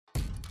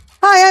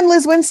Hi, I'm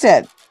Liz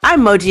Winstead.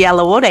 I'm Moji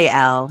Alawode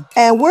L.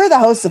 And we're the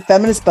hosts of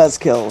Feminist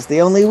Buzzkills, the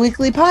only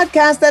weekly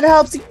podcast that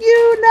helps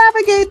you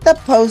navigate the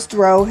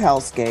post-Roe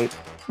hellscape.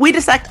 We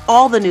dissect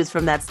all the news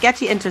from that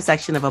sketchy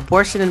intersection of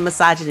abortion and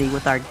misogyny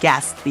with our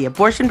guests, the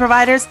abortion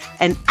providers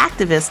and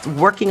activists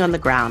working on the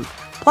ground.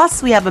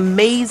 Plus, we have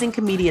amazing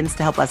comedians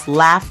to help us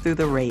laugh through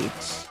the rage.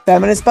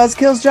 Feminist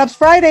Buzzkills drops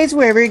Fridays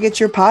wherever you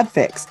get your pod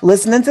fix.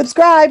 Listen and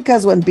subscribe,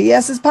 because when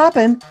BS is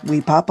poppin',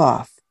 we pop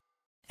off.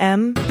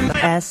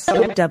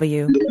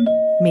 MSW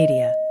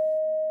Media.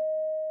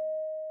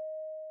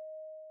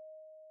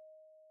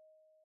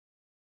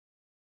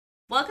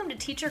 Welcome to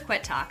Teacher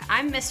Quit Talk.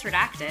 I'm Miss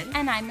Redacted.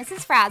 And I'm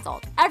Mrs.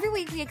 Frazzled. Every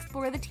week we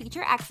explore the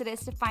teacher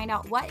exodus to find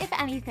out what, if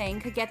anything,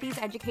 could get these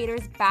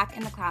educators back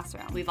in the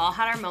classroom. We've all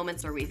had our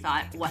moments where we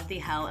thought, what the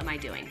hell am I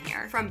doing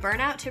here? From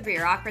burnout to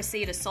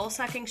bureaucracy to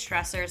soul-sucking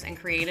stressors and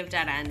creative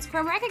dead ends.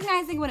 From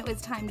recognizing when it was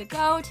time to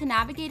go to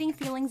navigating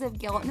feelings of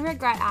guilt and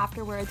regret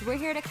afterwards, we're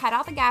here to cut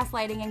out the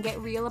gaslighting and get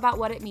real about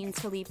what it means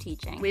to leave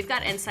teaching. We've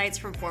got insights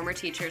from former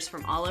teachers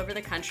from all over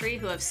the country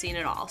who have seen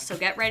it all. So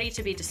get ready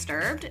to be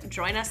disturbed.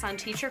 Join us on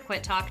Teacher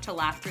Quit Talk to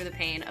laugh through the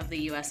pain of the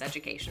U.S.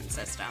 education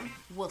system.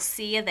 We'll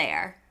see you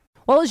there.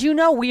 Well, as you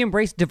know, we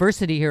embrace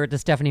diversity here at the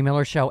Stephanie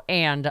Miller Show,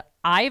 and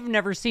I've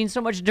never seen so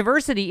much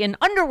diversity in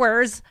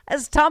underwears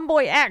as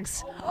Tomboy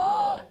X.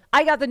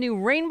 I got the new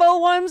rainbow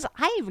ones.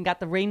 I even got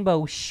the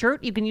rainbow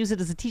shirt. You can use it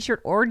as a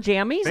t-shirt or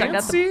jammies. Fancy? I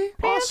got the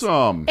pants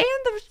Awesome. And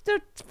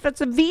it's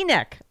a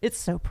V-neck. It's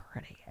so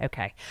pretty.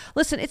 Okay.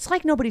 Listen, it's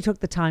like nobody took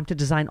the time to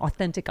design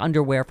authentic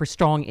underwear for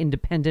strong,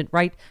 independent,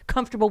 right?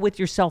 Comfortable with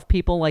yourself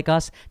people like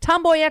us.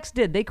 Tomboy X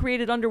did. They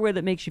created underwear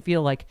that makes you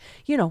feel like,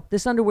 you know,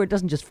 this underwear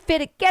doesn't just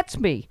fit, it gets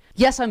me.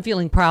 Yes, I'm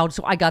feeling proud,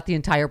 so I got the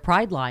entire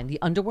Pride line.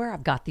 The underwear,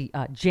 I've got the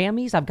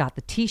jammies, I've got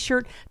the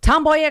t-shirt.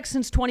 Tomboy X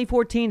since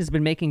 2014 has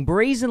been making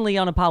brazenly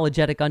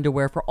unapologetic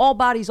underwear for all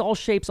bodies, all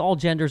shapes, all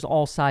genders,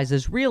 all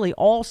sizes. Really,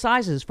 all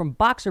sizes, from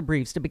boxer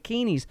briefs to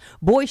bikinis,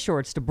 boy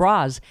shorts to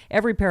bras.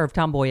 Every pair of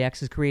Tomboy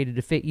X is created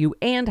to fit you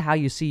and how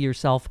you see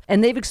yourself.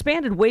 And they've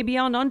expanded way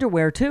beyond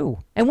underwear, too.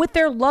 And with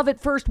their love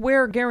at first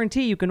wear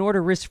guarantee, you can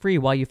order risk-free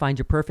while you find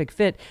your perfect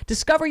fit.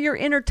 Discover your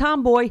inner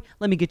tomboy.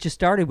 Let me get you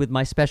started with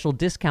my special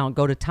discount.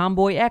 Go to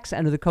Tomboy X,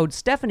 enter the code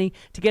Stephanie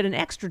to get an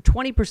extra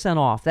 20%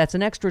 off. That's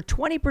an extra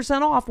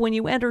 20% off when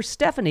you enter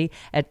Stephanie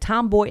at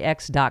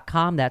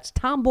tomboyx.com. That's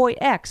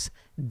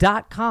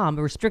tomboyx.com.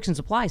 Restrictions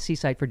apply. See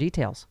site for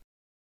details.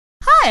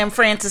 Hi, I'm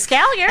Frances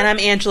Callier. And I'm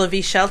Angela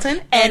V.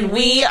 Shelton. And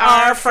we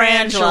are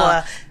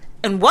Frangela.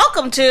 And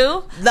welcome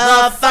to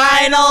The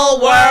Final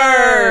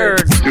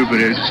Word.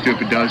 Stupid is,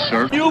 stupid does,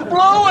 sir. You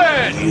blow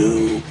it!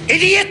 You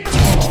idiot!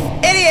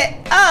 Idiot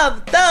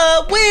of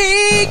the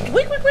week.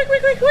 Week.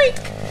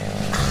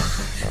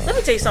 Let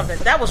me tell you something.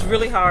 That was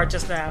really hard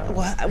just now.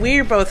 Well,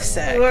 we're both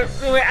sick.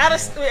 We're out of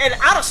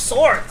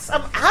sorts.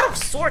 I'm out of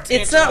sorts.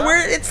 It's Angela.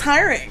 not. It's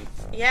tiring.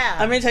 Yeah.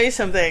 I'm gonna tell you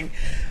something.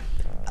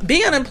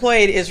 Being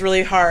unemployed is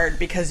really hard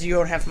because you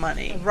don't have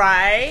money.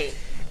 Right.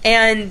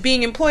 And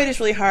being employed is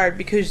really hard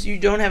because you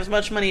don't have as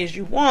much money as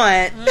you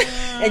want,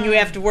 and you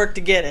have to work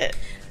to get it.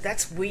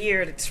 That's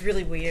weird. It's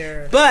really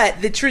weird.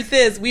 But the truth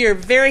is, we are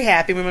very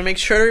happy. We want to make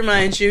sure to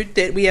remind you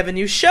that we have a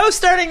new show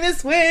starting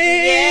this week.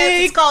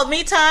 Yes, it's called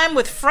Me Time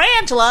with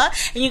Frangela,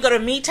 and you go to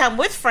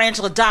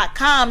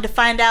metimewithfrangela.com to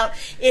find out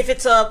if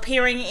it's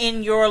appearing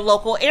in your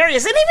local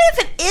areas. And even if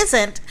it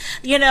isn't,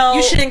 you know,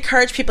 you should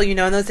encourage people you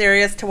know in those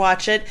areas to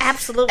watch it.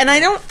 Absolutely. And I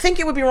don't think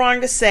it would be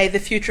wrong to say the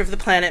future of the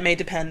planet may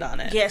depend on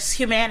it. Yes,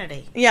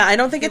 humanity. Yeah, I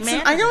don't think it's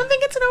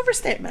an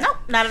overstatement. No,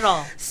 not at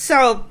all.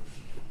 So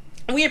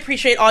we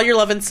appreciate all your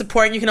love and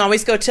support, and you can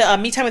always go to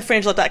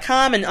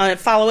metimewithfrangela.com and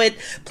follow it.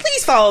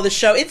 Please follow the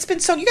show. You guys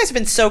have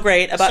been so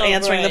great about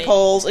answering the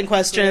polls and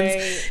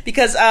questions,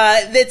 because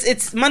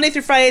it's Monday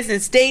through Fridays, and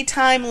it's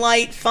daytime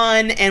light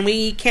fun, and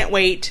we can't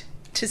wait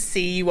to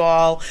see you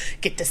all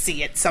get to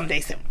see it someday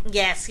soon.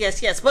 Yes.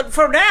 But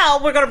for now,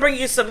 we're going to bring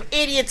you some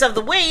idiots of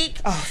the week.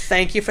 Oh,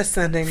 thank you for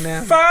sending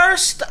them.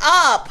 First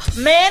up,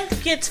 man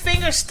gets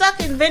fingers stuck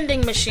in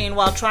vending machine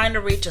while trying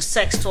to reach a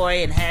sex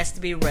toy and has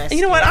to be rescued. And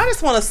you know what? I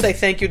just want to say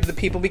thank you to the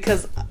people,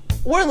 because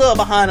we're a little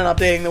behind on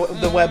updating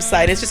the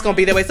website. It's just going to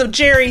be that way. So,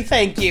 Jerry,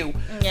 thank you.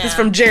 Yeah. This is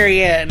from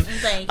Jerry N.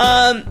 Thank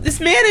you. This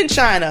man in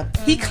China,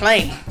 he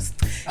claims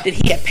that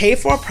he had paid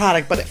for a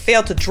product, but it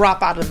failed to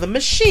drop out of the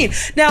machine.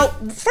 Now,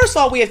 first of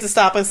all, we have to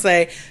stop and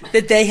say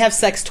that they have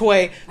sex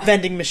toy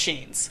vending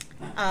machines.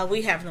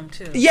 We have them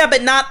too. Yeah,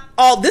 but not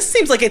all. This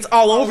seems like it's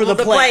all over the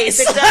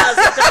place. It does.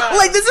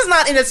 Like, this is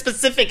not in a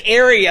specific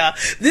area.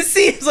 This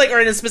seems like,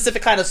 or in a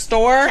specific kind of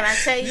store. Can I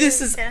tell you?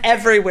 This is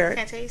everywhere. Can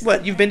I tell you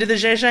what, you've been to the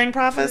Zhejiang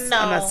province? No.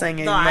 I'm not saying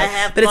anything. No, I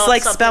have. But it's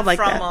like spelled like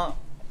that.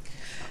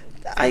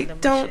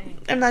 Machine.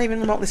 I'm not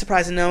even remotely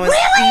surprised to know.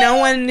 Really? No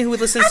one who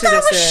listens to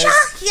this is.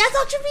 I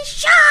thought you'd be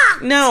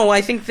shocked. No, I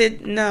think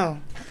that,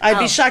 no. I'd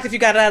be shocked if you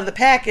got it out of the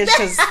package,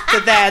 because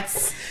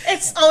that's...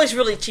 It's always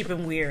really cheap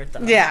and weird, though.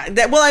 Yeah.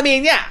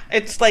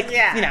 It's like,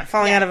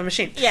 falling out of a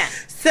machine. Yeah.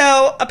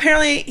 So,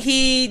 apparently,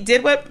 he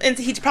did what... And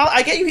he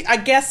probably... I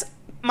guess...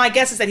 My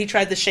guess is that he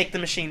tried the shake the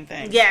machine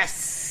thing.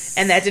 Yes.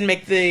 And that didn't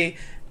make the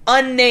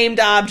unnamed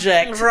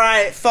object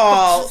right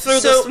fall through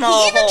so the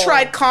small he even hole.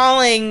 tried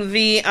calling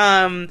the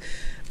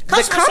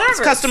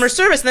customer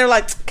service, and they're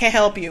like, can't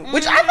help you,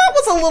 which I thought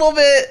was a little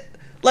bit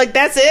like,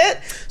 that's it.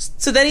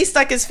 So then he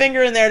stuck his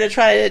finger in there to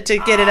try to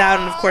get it out,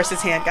 and of course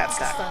his hand got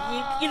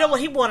stuck. You know what?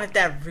 He wanted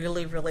that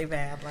really, really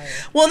badly.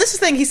 Well, and this is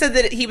the thing. He said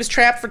that he was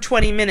trapped for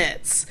 20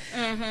 minutes.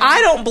 I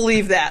don't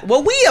believe that.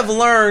 What we have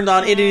learned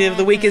on Idiot of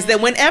the Week is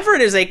that whenever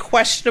it is a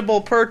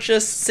questionable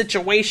purchase,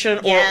 situation,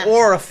 or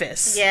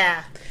orifice,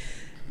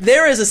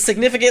 there is a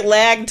significant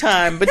lag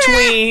time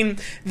between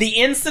the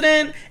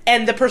incident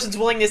and the person's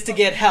willingness to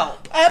get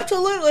help.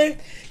 Absolutely.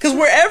 Because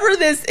wherever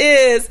this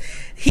is,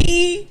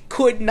 he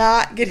could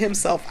not get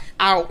himself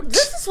out.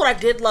 This is what I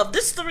did love.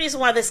 This is the reason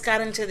why this got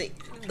into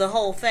the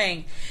whole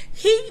thing.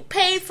 He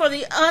paid for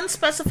the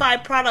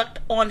unspecified product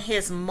on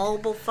his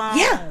mobile phone.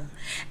 Yeah.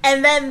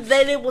 And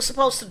then it was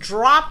supposed to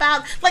drop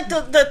out. Like,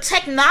 the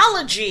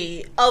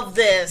technology of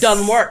this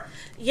doesn't work.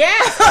 Yeah.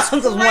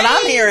 Because what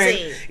I'm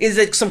hearing is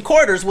that some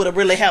quarters would have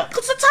really helped.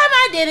 Because the time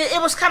I did it,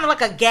 it was kind of like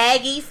a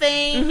gaggy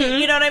thing.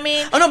 You know what I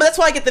mean? Oh, no, but that's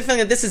why I get the feeling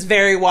that this is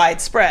very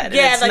widespread.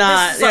 Yeah, it's like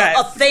not, this is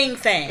a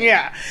thing.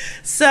 Yeah.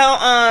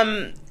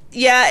 So,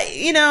 yeah,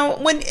 you know,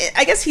 when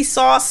I guess he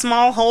saw a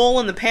small hole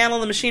in the panel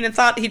of the machine and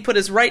thought he'd put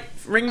his right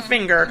ring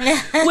finger,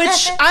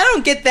 which I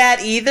don't get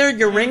that either.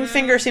 Your ring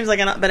finger seems like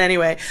but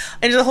anyway,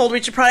 into the hole to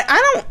reach your product.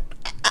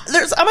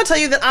 I'm gonna tell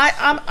you that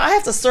I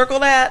have to circle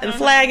that and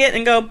flag it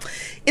and go,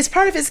 it's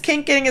part of his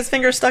kink getting his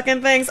finger stuck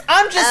in things.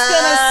 I'm just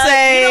gonna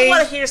say, you know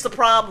what? Here's the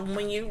problem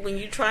when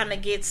you're trying to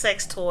get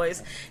sex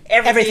toys.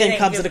 Everything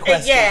comes into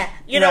question. Yeah,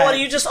 you know what?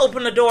 You just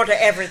open the door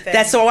to everything.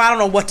 That's so I don't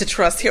know what to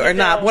trust here or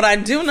not. What I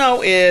do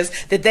know is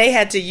that they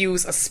had to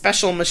use a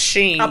special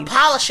machine, a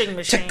polishing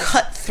machine, to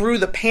cut through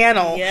the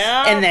panel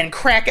and then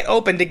crack it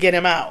open to get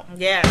him out.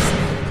 Yes.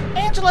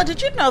 Angela,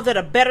 did you know that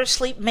a better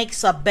sleep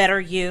makes a better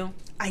you?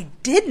 I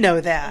did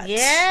know that.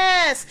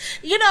 Yes.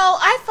 You know,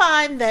 I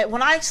find that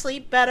when I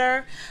sleep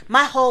better,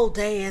 my whole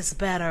day is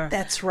better.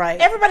 That's right.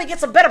 Everybody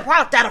gets a better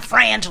product out of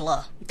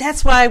Frangela.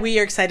 That's why we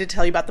are excited to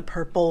tell you about the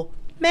Purple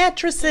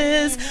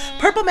mattresses.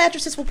 Purple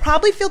mattresses will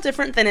probably feel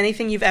different than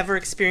anything you've ever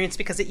experienced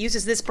because it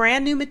uses this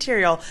brand new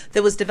material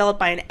that was developed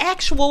by an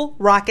actual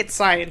rocket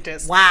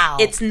scientist. Wow.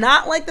 It's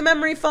not like the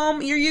memory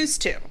foam you're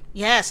used to.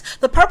 Yes,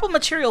 the purple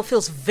material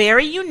feels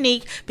very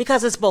unique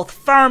because it's both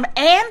firm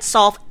and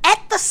soft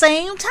at the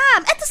same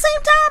time. At the same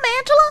time,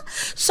 Angela.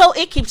 So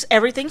it keeps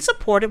everything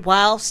supported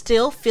while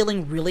still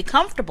feeling really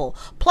comfortable.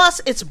 Plus,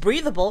 it's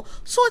breathable,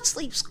 so it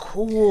sleeps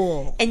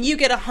cool. And you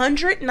get a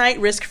 100-night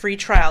risk-free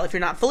trial. If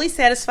you're not fully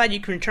satisfied, you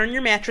can return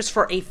your mattress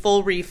for a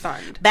full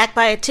refund. Backed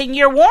by a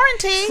 10-year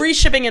warranty. Free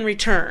shipping and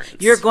returns.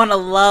 You're going to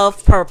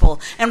love Purple.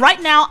 And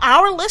right now,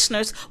 our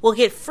listeners will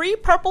get free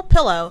Purple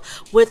pillow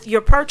with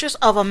your purchase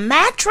of a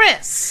mattress.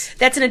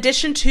 That's in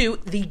addition to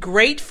the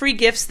great free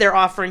gifts they're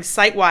offering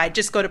site-wide.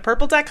 Just go to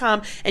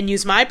purple.com and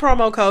use our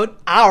promo code,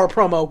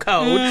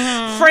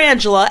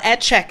 Frangela,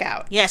 at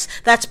checkout. Yes,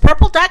 that's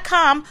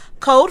purple.com,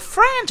 code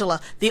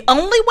Frangela. The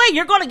only way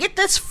you're going to get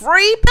this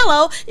free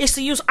pillow is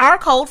to use our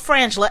code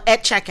Frangela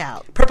at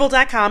checkout.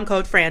 Purple.com,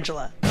 code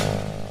Frangela.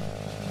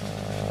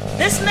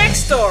 This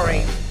next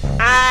story,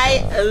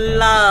 I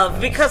love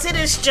because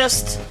it's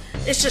just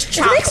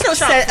chock. It makes no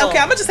sense. Okay,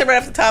 I'm going to just say right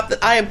off the top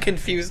that I am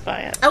confused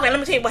by it. Okay, let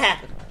me tell you what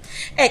happened.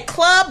 At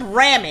Club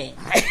Rammy,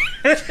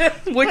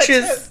 which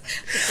is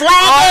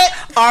flag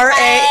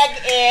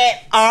it,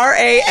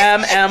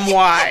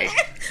 R-A-M-M-Y.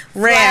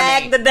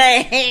 Flag the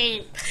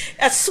name.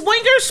 A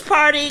swingers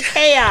party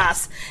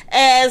chaos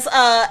as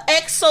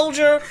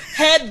ex-soldier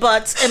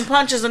headbutts and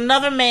punches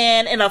another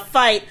man in a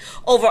fight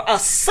over a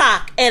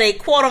sock at a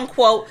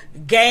quote-unquote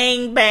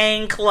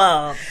gangbang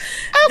club.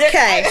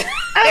 Okay.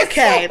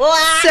 Okay.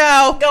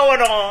 So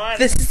going on.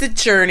 This is a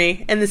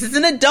journey, and this is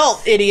an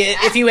adult idiot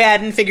if you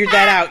hadn't figured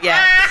that out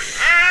yet.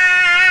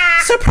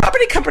 So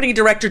property company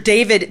director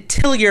David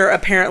Tillier,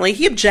 apparently,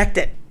 he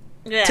objected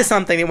to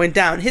something that went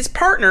down. His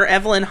partner,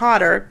 Evelyn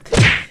Hodder,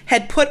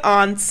 had put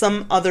on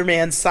some other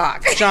man's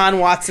sock, John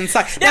Watson's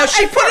sock. Now,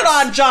 she put it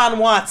on John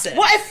Watson.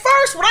 Well, at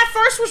first, when I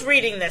first was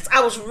reading this,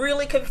 I was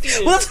really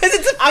confused. Well, it's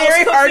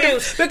very hard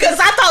to... Because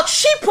I thought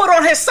she put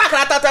on his sock,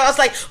 and I thought that was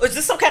like, is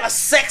this some kind of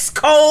sex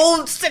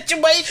code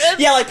situation?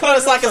 Yeah, like put on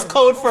his sock as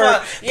code for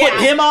put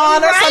him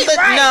on or something?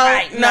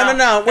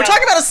 No. We're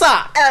talking about a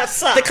sock. A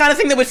sock. The kind of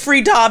thing that would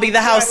free Dobby,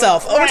 the house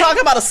elf. We're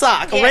talking about a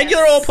sock. A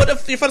regular old put your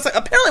foot on a sock.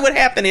 Apparently what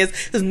happened is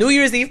this New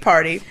Year's Eve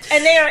party.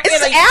 And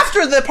this is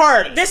after the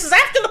party. This is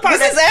after the party.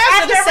 This is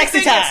after the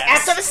sexy times.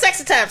 After the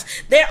sexy times.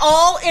 They're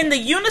all in the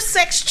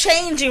unisex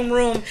changing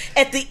room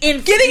at the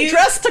getting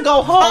dressed to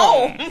go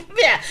home.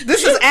 Yeah.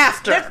 This is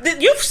after.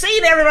 You've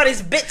seen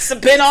everybody's bits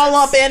and been all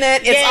up in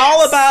it. It's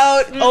all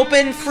about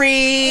open,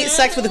 free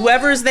sex with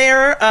whoever's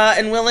there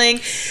and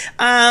willing.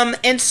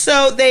 And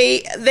so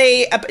they,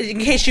 in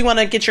case you want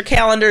to get your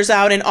calendars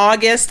out, in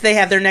August, they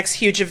have their next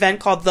huge event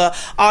called the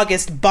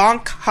August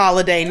Bonk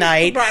Holiday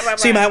Night. Right.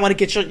 So you might want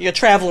to get your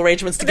travel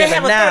arrangements together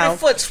now. They have a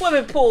 30-foot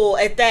swimming pool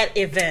at that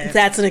event.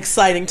 That's an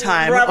exciting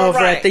time over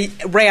at the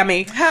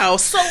Ramy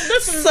house.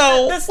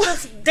 So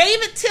this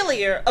David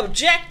Tillier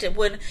objected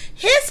when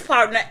his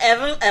partner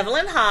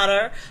Evelyn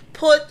Hodder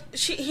put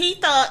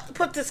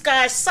this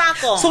guy's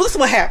sock on. So this is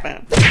what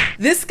happened.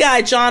 This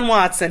guy John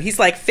Watson, he's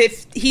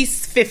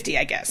 50,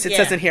 I guess it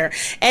says in here,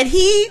 and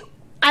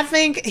I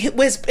think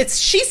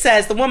she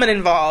says, the woman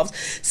involved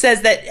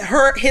says that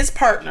his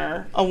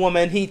partner, a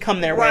woman he'd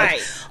come there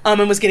with,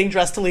 and was getting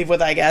dressed to leave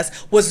with, I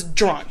guess, was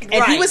drunk.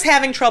 And he was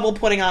having trouble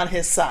putting on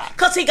his sock.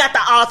 Because he got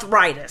the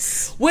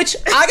arthritis. Which,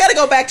 I gotta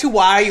go back to,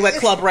 why are you at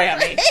Club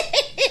Ramy?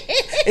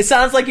 It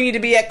sounds like you need to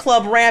be at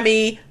Club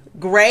Ramy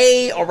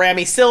Gray, or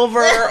Ramy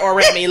Silver, or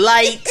Ramy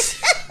Light.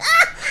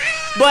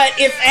 But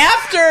if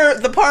after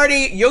the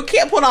party you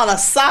can't put on a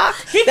sock,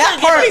 that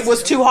party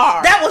was too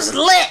hard. That was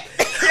lit.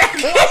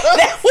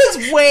 That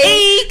was way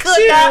He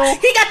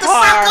got the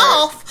sock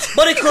off,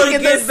 but he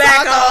couldn't get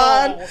back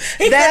on.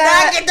 He could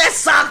not get that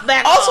sock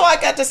back on. Also, I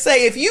got to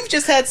say, if you've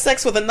just had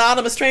sex with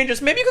anonymous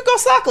strangers, maybe you could go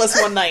sockless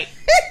one night.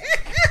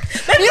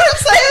 You know what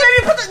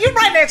I'm saying? You're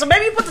right there. So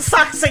maybe you put the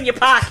socks in your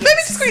pocket. Maybe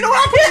just put your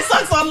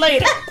socks on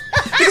later.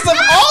 Because of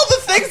all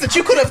the things that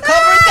you could have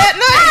covered that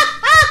night,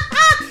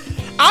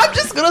 I'm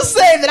just going to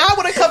say that I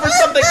would have covered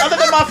something other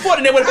than my foot,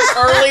 and it would have been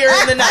earlier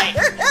in the night.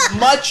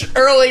 Much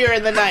earlier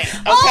in the night,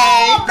 okay?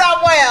 Oh,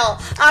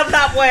 I'm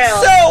not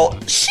well.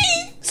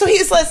 So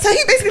he's like,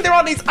 he basically, they're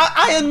on these,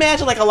 I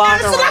imagine like a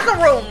locker room. It's a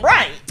locker room,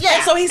 right. Yeah.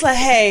 And so he's like,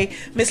 hey,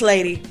 Miss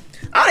Lady.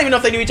 I don't even know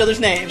if they knew each other's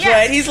names,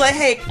 right? He's like,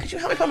 hey, could you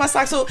help me put on my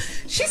sock? So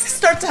she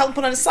starts to help him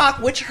put on a sock,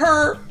 which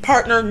her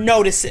partner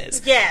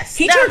notices. Yes.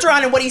 He turns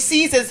around, and what he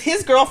sees is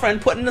his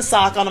girlfriend putting a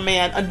sock on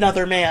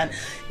another man.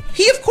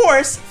 He, of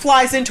course,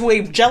 flies into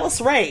a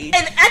jealous rage.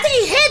 And I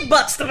think he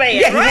headbutts the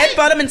man, right? He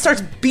headbutts him and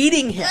starts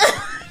beating him.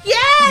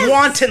 Yes!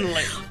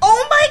 Wantonly.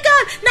 Oh my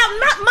God. Now,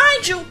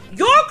 mind you,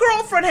 your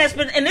girlfriend has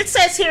been, and it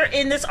says here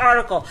in this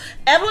article,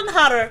 Evelyn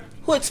Hodder,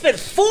 who had spent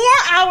 4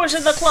 hours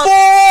in the club. 4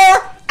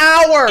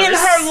 hours! In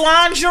her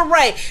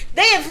lingerie.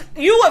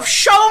 You have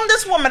shown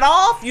this woman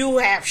off. You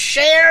have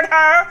shared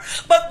her.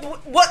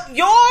 But what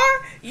your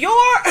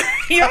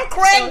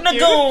Craig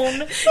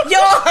Nagoon,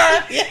 your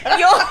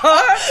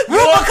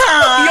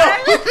Rubicon,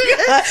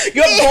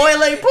 your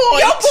boiling point.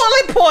 Your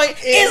boiling point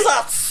is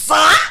a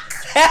sock.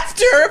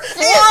 After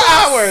 4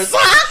 hours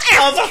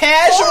of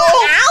casual,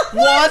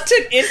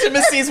 wanted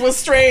intimacies with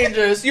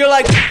strangers, you're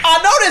like, I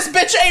know this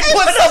bitch ain't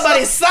put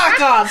somebody's sock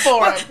on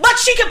for it. But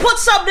she can put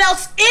something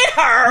else in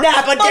her.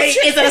 Nah, but is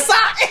it a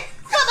sock?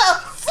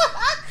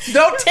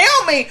 Don't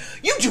tell me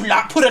you do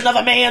not put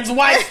another man's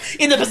wife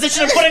in the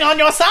position of putting on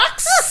your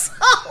socks.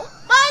 Oh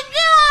my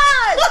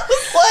God!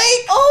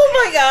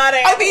 Oh my God,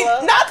 Angela. I mean,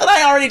 not that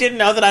I already didn't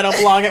know that I don't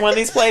belong at one of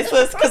these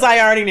places, because I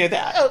already knew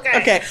that.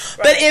 Okay. Right.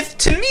 But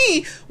to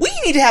me, we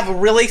need to have a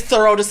really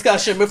thorough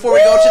discussion before we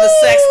go to the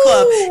sex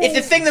club. If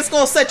the thing that's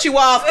going to set you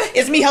off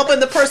is me helping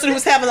the person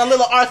who's having a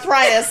little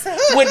arthritis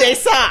with their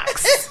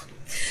socks.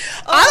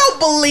 I don't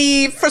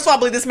believe, first of all, I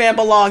believe this man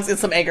belongs in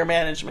some anger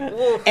management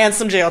and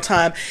some jail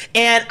time.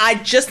 And I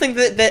just think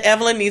that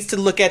Evelyn needs to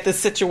look at this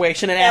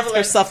situation and ask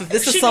herself if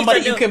this is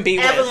somebody you can be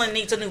with. Evelyn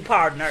needs a new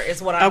partner,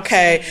 is what I'm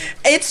saying.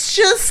 It's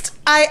just,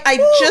 I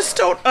just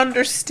don't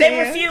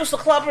understand. The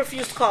club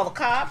refused to call the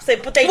cops.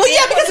 Because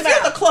if you're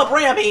at the Club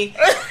Ramy,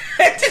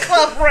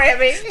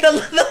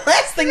 the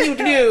last thing you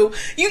do,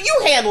 you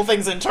handle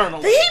things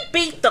internally. He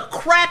beat the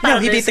crap out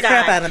of this guy. He beat the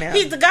crap out of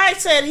him. The guy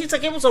said,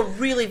 it was a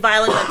really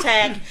violent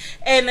attack.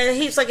 And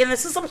he's like, and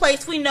this is a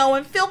place we know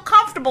and feel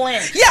comfortable in.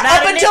 Yeah,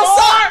 up until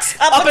socks.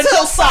 Up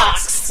until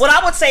socks. What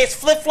I would say is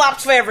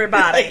flip-flops for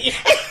everybody. Making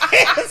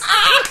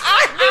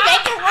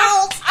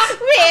rules.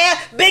 Yeah,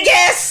 big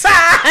ass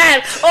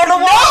sign on the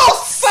wall. No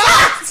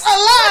socks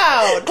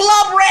allowed.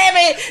 Club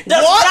Ramy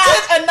does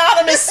wanted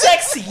anonymous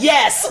sex,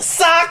 yes.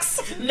 Socks,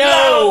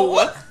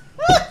 no.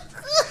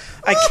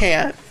 I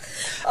can't.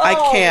 I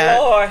can't.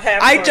 Lord,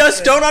 have I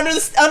just mercy. don't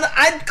understand.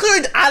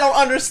 I don't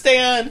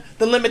understand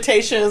the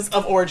limitations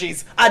of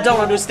orgies. I don't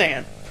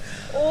understand.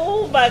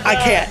 Oh my God! I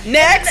can't.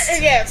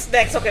 Next.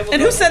 Next. Okay.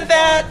 And who said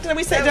that? Did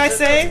I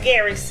say?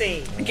 Gary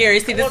C. Gary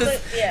C.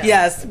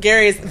 Yes.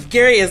 Gary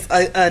is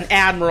an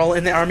admiral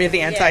in the Army of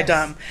the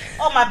Anti-Dumb.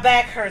 Oh, my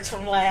back hurts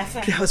from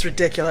laughing. That was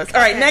ridiculous. All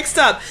right. Next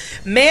up,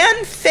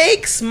 man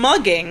fakes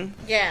mugging.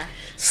 Yeah.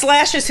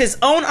 Slashes his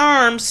own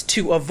arms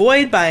to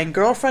avoid buying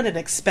girlfriend an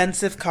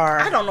expensive car.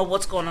 I don't know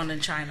what's going on in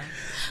China.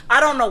 I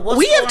don't know what's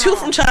we going on. We have two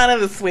from China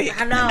this week.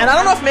 I know. And I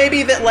don't know if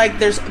maybe that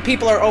there's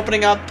people are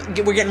opening up,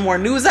 we're getting more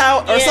news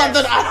out or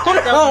something. I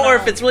don't know. Or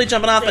if it's really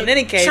jumping off in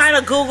any case.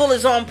 China Google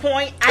is on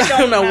point. I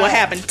don't know what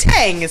happened.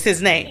 Tang is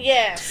his name.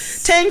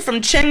 Yes. Tang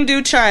from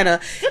Chengdu, China.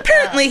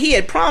 Apparently he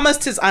had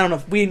promised his, I don't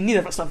know, neither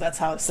of us know if that's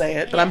how to say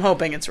it, but I'm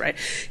hoping it's right.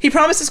 He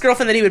promised his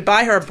girlfriend that he would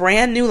buy her a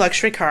brand new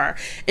luxury car,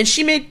 and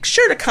she made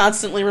sure to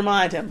constantly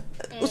remind him.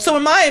 So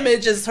in my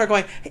image is her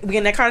going, hey, we get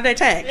in that car today,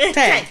 Tang.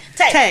 Tang.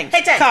 Tang.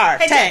 Hey, Tang. Car.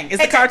 Hey, Tang. Is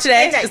the car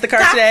today? Is the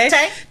car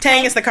today?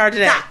 Tang is the car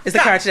today. Is the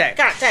car today?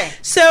 Tang.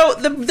 So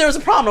there was a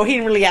problem though. He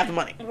didn't really have the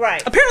money.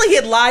 Right. Apparently he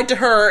had lied to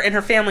her and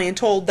her family and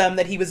told them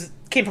that he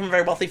came from a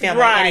very wealthy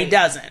family, and he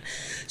doesn't.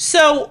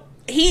 So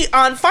he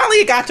finally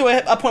it got to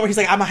a point where he's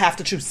like, I'm gonna have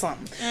to choose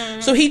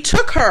something. So he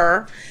took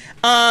her.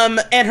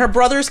 And her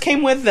brothers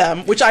came with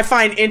them, which I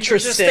find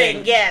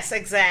interesting. Yes,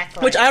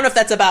 exactly. Which I don't know if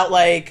that's about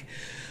like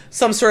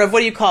some sort of,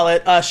 what do you call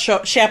it,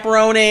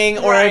 chaperoning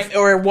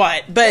or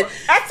what. But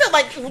I feel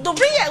like the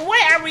way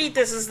I read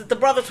this is that the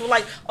brothers were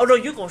like, oh no,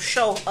 you're going to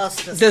show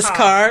us this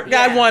car.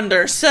 Yeah. I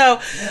wonder. So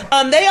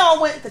they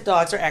all went, the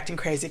dogs are acting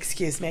crazy,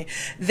 excuse me.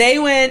 They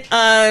went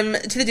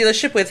to the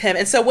dealership with him.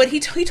 And so what he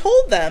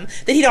told them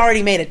that he'd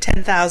already made a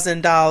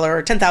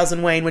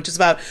 $10,000 Wayne, which is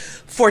about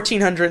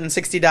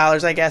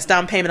 $1,460, I guess,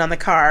 down payment on the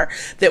car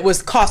that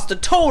was cost a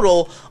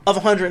total of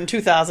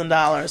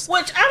 $102,000.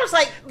 Which I was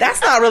like, that's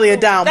not really a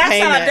down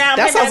payment.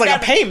 That sounds like a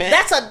payment.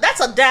 That's a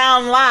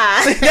down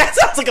line. That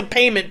sounds like a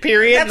payment,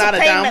 period, that's not a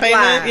down payment.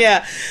 Line.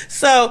 Yeah.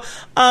 So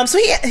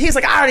he's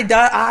like, I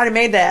already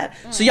made that.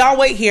 So y'all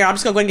wait here. I'm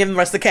just gonna go and give him the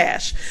rest of the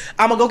cash.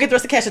 I'm gonna go get the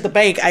rest of the cash at the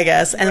bank, I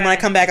guess, and then when I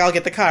come back, I'll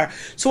get the car.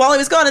 So while he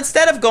was gone,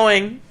 instead of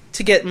going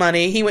to get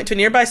money, he went to a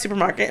nearby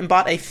supermarket and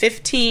bought a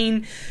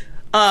 15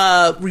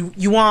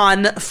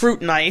 yuan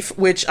fruit knife,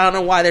 which I don't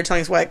know why they're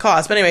telling us what it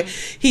costs, but anyway,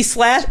 he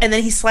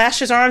slashed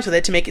his arms with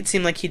it to make it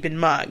seem like he'd been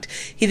mugged.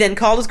 He then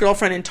called his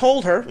girlfriend and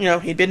told her,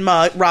 he'd been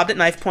robbed at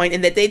knife point,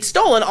 and that they'd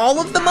stolen all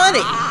of the money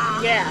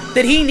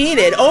that he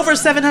needed, over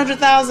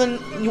 700,000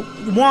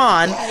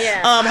 yuan,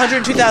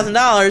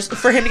 $102,000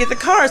 for him to get the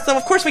car. So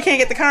of course we can't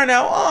get the car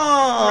now.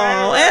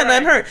 And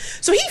I'm hurt.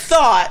 So he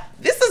thought,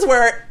 this is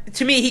where,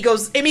 to me, he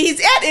goes, he's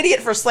at idiot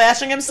for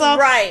slashing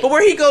himself. Right. But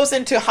where he goes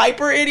into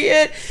hyper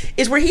idiot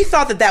is where he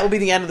thought that would be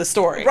the end of the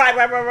story.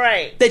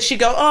 Right. That she'd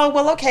go, oh,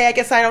 well, okay, I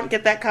guess I don't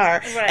get that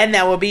car. Right. And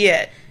that will be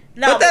it.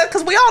 No,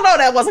 because we all know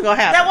that wasn't going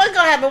to happen. That wasn't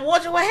going to happen.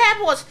 What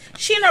happened was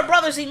she and her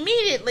brothers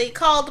immediately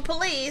called the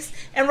police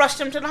and rushed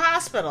him to the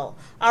hospital.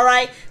 All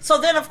right? So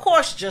then, of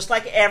course, just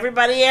like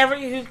everybody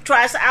who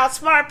tries to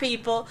outsmart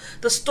people,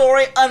 the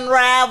story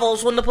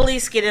unravels when the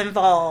police get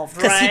involved,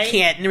 because he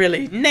can't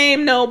really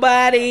name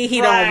nobody. He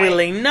don't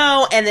really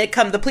know. And the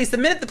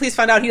minute the police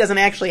find out he doesn't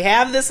actually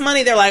have this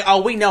money, they're like,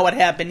 oh, we know what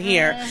happened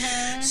here.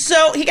 Mm-hmm.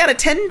 So he got a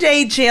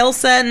 10-day jail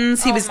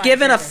sentence. He was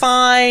given a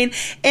fine.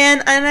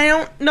 And I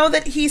don't know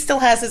that he still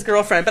has his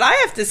girlfriend. But I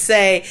have to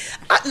say,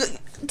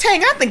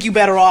 Tang, I think you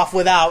better off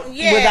without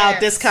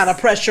this kind of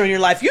pressure in your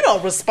life. You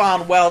don't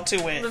respond well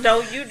to it.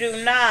 No, you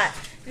do not.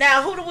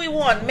 Now, who do we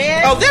want,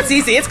 man? Oh, that's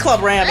easy. It's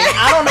Club Rami.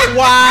 I don't know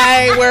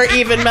why we're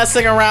even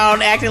messing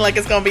around acting like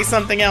it's going to be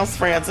something else,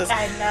 Francis.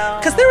 I know.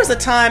 Because there was a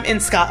time in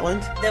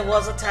Scotland. There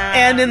was a time.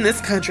 And in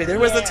this country, there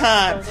was a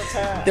time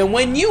that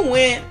when you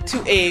went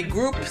to a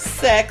group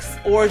sex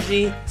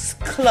orgy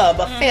club,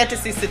 a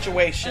fantasy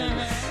situation,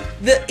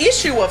 the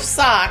issue of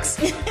socks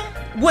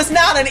was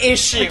not an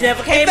issue. It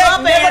never came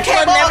up. Nobody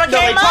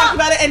talked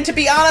about it. And to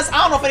be honest,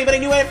 I don't know if anybody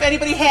knew if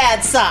anybody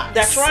had socks.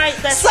 That's right.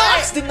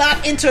 Socks did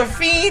not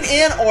intervene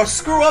in or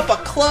screw up a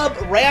Club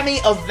Rami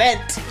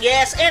event.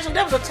 Yes, Angela,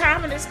 there was a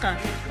time in this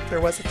country.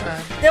 There was a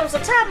time. There was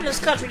a time in this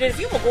country that if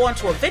you were going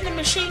to a vending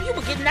machine, you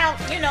were getting out,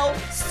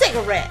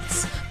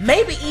 cigarettes.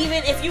 Maybe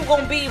even if you were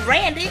going to be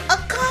Randy, a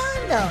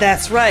condom.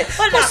 That's right.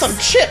 Or some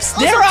chips.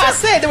 There are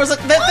vending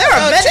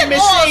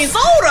machines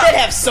that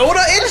have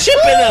soda and chip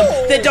in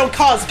them that don't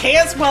cause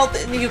cancer. Well,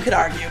 you could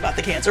argue about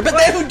the cancer, but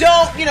they who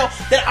don't,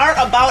 that aren't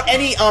about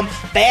any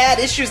bad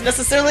issues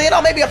necessarily at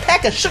all. Maybe a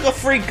pack of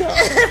sugar-free gum.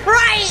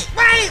 Right.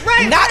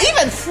 Not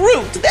even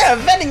fruit. There are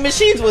vending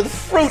machines with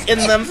fruit in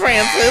them,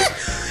 Francis.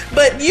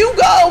 But you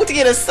go to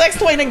get a sex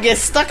toy and then get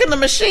stuck in the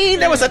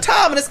machine. There was a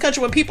time in this country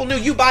when people knew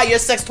you buy your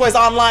sex toys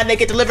online, they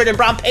get delivered in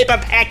brown paper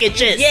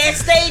packages.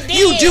 Yes, they did.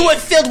 You do it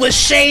filled with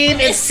shame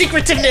and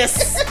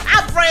secretiveness.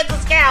 I'm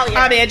Francis Callier.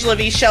 I'm Angela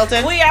V.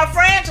 Shelton. We are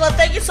Frangela.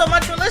 Thank you so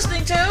much for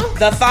listening to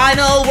The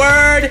Final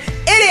Word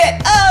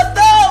Idiot of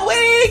the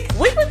Week.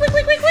 Week.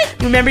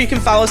 Remember, you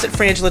can follow us at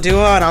Frangela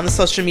Duo and on the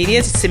social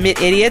media to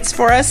submit idiots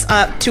to us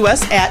at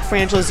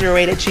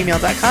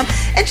frangela08@gmail.com.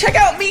 And check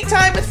out Me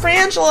Time with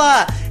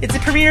Frangela. It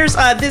premieres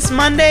this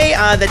Monday,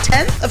 the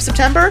 10th of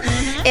September,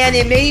 and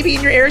it may be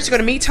in your area, so go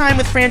to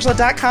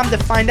metimewithfrangela.com to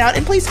find out,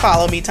 and please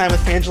follow Me Time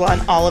with Frangela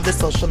on all of the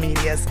social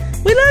medias.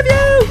 We love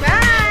you!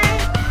 Bye!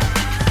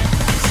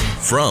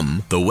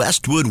 From the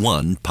Westwood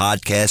One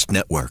Podcast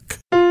Network.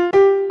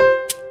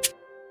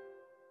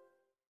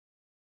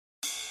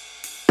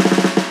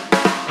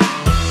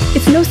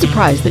 It's no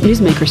surprise that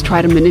newsmakers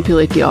try to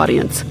manipulate the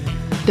audience.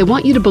 They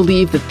want you to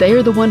believe that they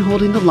are the one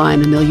holding the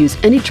line, and they'll use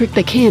any trick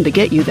they can to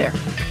get you there.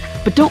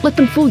 But don't let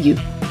them fool you.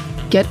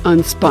 Get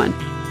unspun.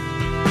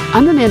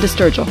 I'm Amanda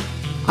Sturgill.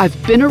 I've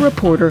been a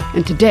reporter,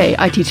 and today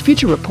I teach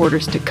future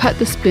reporters to cut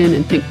the spin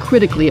and think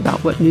critically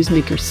about what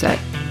newsmakers say.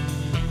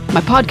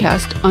 My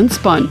podcast,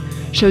 Unspun,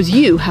 shows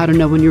you how to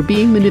know when you're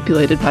being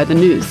manipulated by the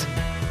news.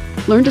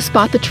 Learn to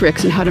spot the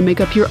tricks and how to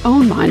make up your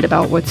own mind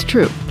about what's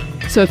true.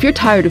 So if you're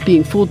tired of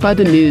being fooled by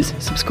the news,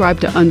 subscribe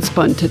to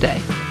Unspun today.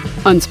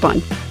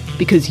 Unspun,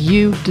 because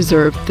you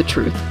deserve the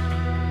truth.